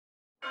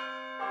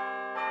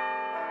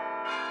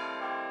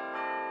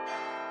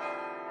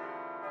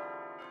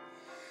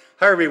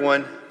Hi,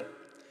 everyone.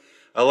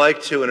 I'd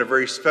like to, in a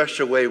very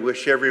special way,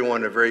 wish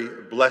everyone a very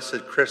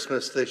blessed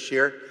Christmas this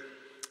year.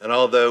 And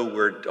although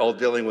we're all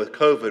dealing with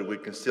COVID, we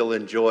can still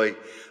enjoy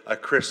a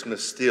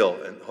Christmas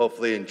still and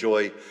hopefully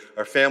enjoy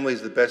our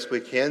families the best we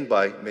can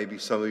by maybe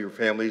some of your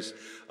families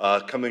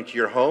coming to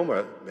your home,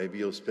 or maybe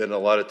you'll spend a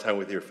lot of time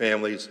with your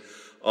families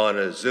on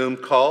a Zoom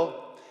call.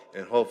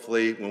 And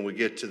hopefully when we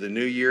get to the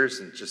New Year's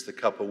and just a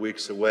couple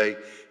weeks away,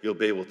 you'll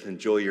be able to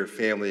enjoy your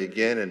family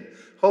again. And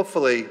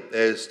hopefully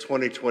as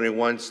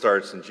 2021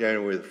 starts on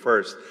January the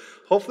 1st,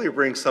 hopefully it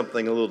brings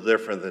something a little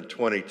different than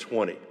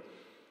 2020.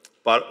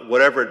 But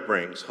whatever it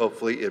brings,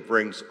 hopefully it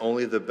brings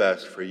only the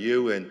best for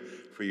you and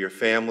for your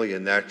family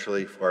and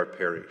naturally for our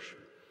parish.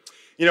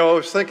 You know, I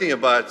was thinking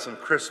about some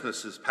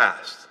Christmases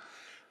past,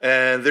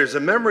 and there's a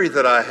memory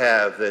that I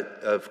have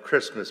of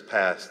Christmas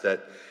past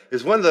that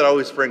is one that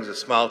always brings a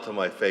smile to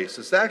my face.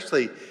 It's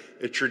actually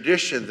a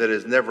tradition that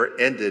has never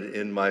ended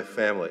in my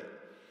family.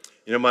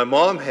 You know, my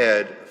mom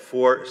had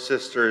 4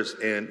 sisters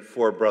and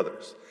 4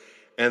 brothers,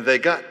 and they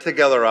got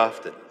together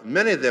often.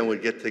 Many of them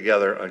would get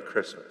together on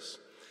Christmas.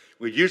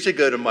 We'd usually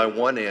go to my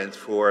one aunt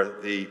for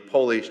the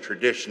Polish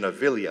tradition of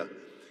Wigilia,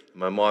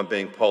 my mom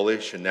being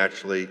Polish and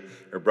naturally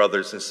her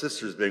brothers and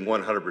sisters being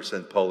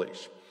 100%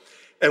 Polish.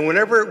 And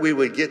whenever we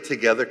would get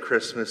together,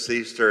 Christmas,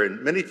 Easter,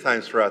 and many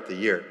times throughout the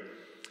year,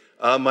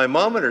 my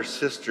mom and her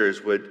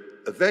sisters would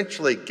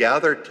eventually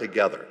gather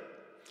together,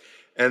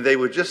 and they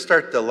would just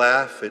start to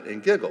laugh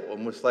and giggle,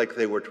 almost like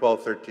they were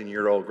 12,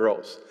 13-year-old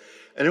girls.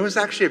 And it was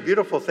actually a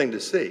beautiful thing to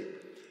see.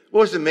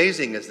 What was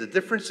amazing is the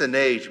difference in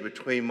age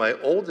between my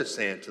oldest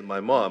aunt and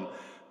my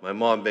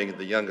mom being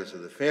the youngest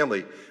of the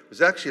family,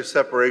 was actually a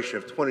separation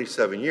of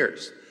 27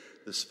 years.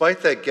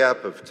 Despite that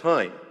gap of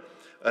time,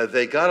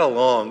 they got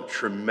along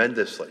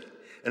tremendously.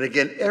 And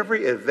again,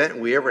 every event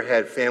we ever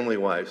had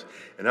family-wise,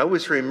 and I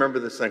always remember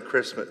this on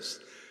Christmas,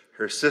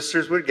 her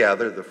sisters would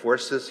gather, the 4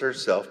 sisters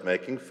herself,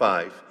 making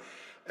 5,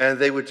 and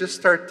they would just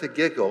start to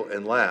giggle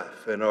and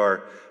laugh. And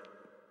our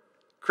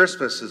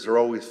Christmases are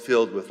always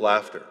filled with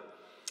laughter.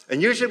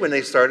 And usually when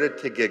they started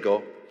to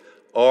giggle,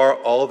 or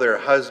all their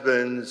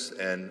husbands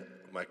and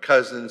my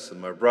cousins and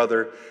my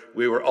brother,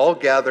 we were all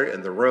gathered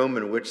in the room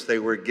in which they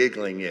were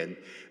giggling in,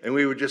 and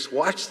we would just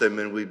watch them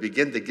and we'd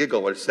begin to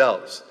giggle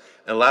ourselves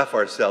and laugh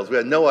ourselves. We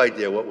had no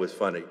idea what was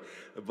funny,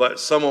 but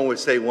someone would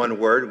say one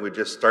word and we'd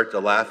just start to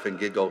laugh and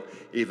giggle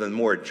even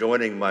more,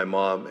 joining my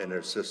mom and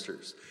her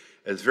sisters.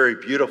 It's a very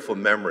beautiful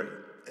memory.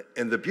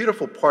 And the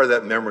beautiful part of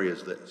that memory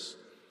is this,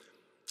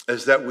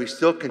 is that we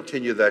still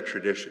continue that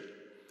tradition.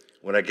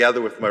 When I gather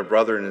with my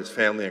brother and his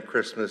family on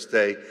Christmas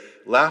Day,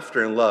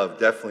 laughter and love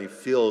definitely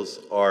fills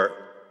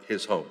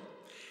his home.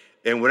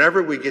 And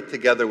whenever we get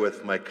together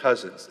with my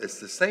cousins, it's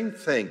the same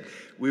thing.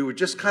 We would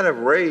just kind of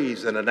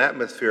raise in an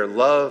atmosphere of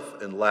love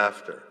and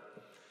laughter.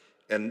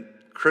 And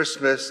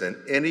Christmas and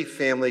any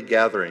family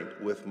gathering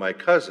with my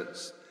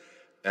cousins,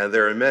 and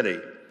there are many,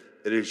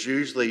 it is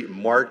usually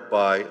marked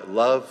by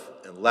love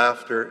and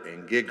laughter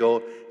and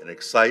giggle and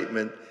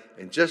excitement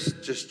and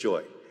just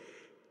joy.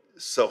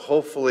 So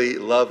hopefully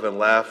love and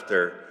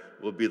laughter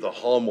will be the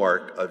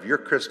hallmark of your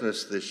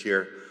Christmas this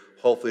year.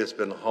 Hopefully it's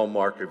been the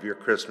hallmark of your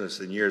Christmas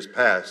in years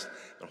past.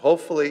 And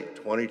hopefully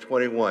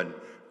 2021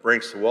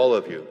 brings to all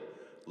of you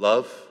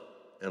love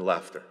and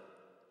laughter.